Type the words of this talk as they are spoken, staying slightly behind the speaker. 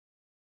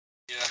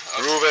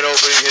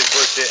opening his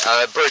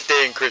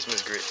birthday and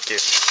Christmas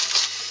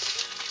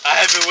gift. I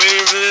have been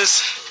waiting for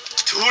this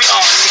too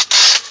long.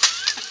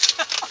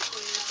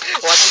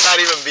 Watch it not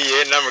even be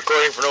it, and I'm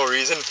recording for no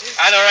reason.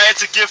 I know, right?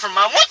 It's a gift from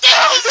Mom. What the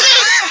hell is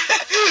this?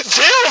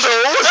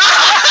 Dildos!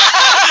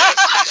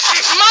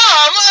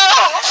 Mom!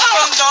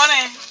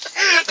 Condone.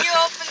 You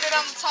opened it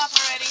on the top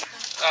already.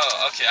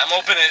 Oh, okay. I'm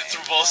opening it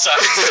through both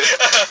sides.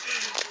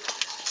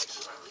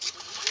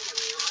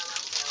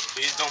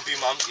 Please don't be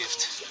Mom's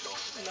gift.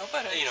 No,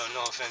 pero You know,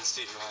 no offense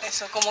to you.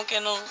 eso como que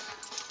no.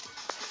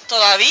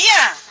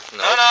 ¿Todavía?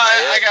 No,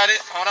 I got it.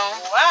 Hold on.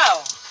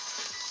 Wow.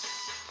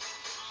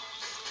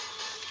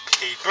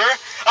 Paper.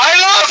 I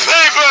love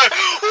paper!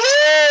 Woo!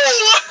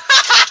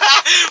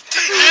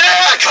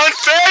 Yeah,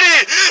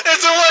 confetti!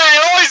 It's the one I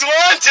always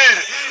wanted!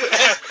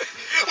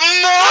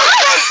 More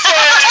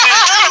confetti!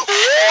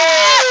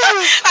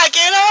 Aquí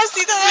hay una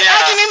bolsita de Yeah.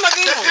 aquí mismo,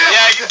 aquí mismo.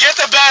 Yeah, get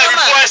the bag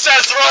before I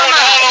start throwing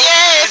all over.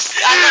 Yes,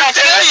 I'm gonna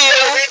kill you.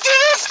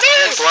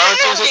 Why don't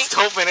you just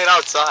open it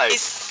outside?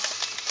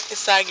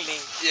 It's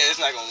ugly. Yeah, it's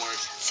not gonna work.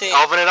 Sí.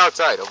 Open it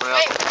outside, open it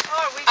Wait,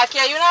 outside. Aquí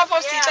hay una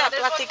bolsita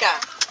plástica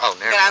Oh,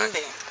 never mind.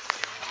 grande.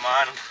 Come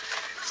on, I'm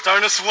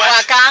starting to O sweat.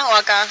 acá, o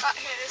acá.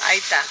 here it is. Ahí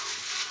está.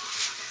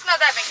 It's not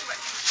that big, but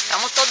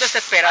Estamos todos I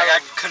desesperados.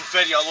 got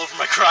confetti all over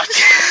my crotch.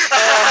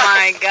 Oh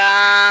my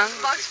god.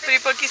 box Pero ¿y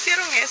por qué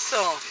hicieron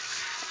eso?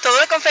 Todo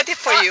el confeti es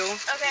for you.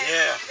 Okay.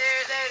 Yeah.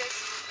 There it is.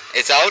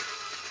 It's out?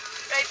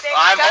 Right there.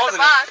 I'm You got holding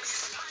the it. box.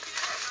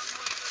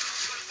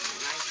 Oh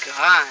my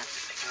god.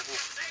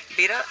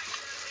 Beat up.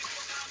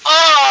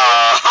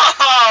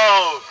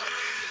 Oh!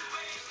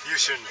 You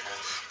shouldn't have.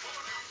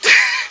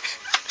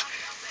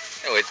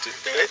 Oh,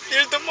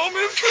 here's the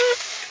moment of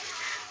truth.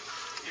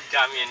 You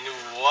got me a new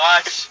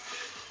watch.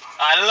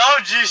 I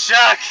love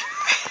G-Shock.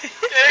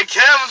 It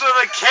comes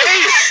with a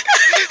case.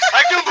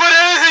 I can put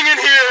anything in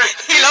here.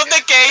 He loved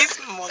the case,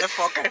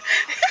 motherfucker.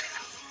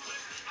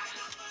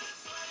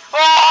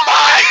 Oh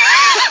my!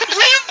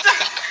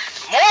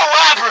 More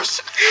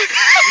rappers.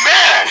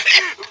 Man,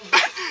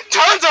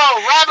 tons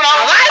of rapping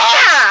out of the box.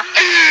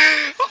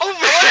 Oh,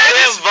 What is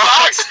this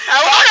box?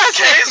 Box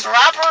case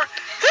rapper.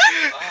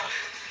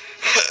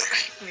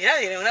 Mira,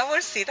 tiene una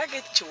bolsita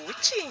que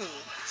chuchi.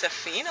 Se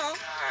fino.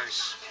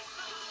 Gosh.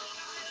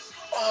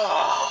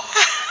 Oh.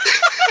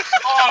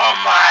 Oh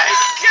my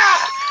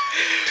god.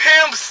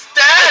 Pimp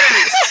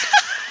status.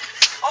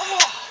 Oh,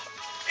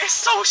 it's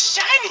so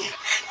shiny.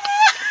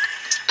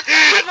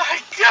 Oh my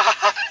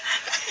god.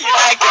 You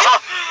like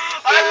it?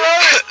 I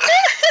love it.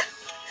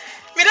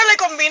 Mira, le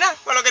combina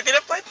con lo que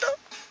tiene puesto.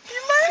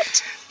 You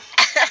match.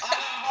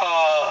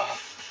 Oh.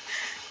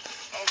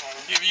 I'm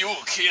gonna give you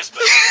a kiss,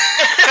 baby.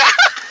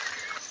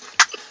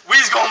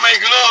 We's gonna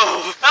make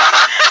love.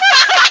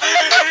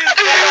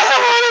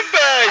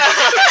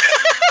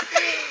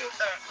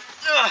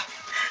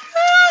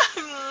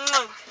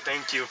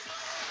 Thank you.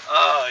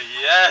 Oh,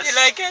 yes. You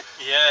like it?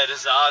 Yeah,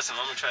 this is awesome.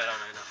 I'm gonna try it out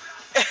right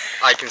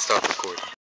now. I can stop recording.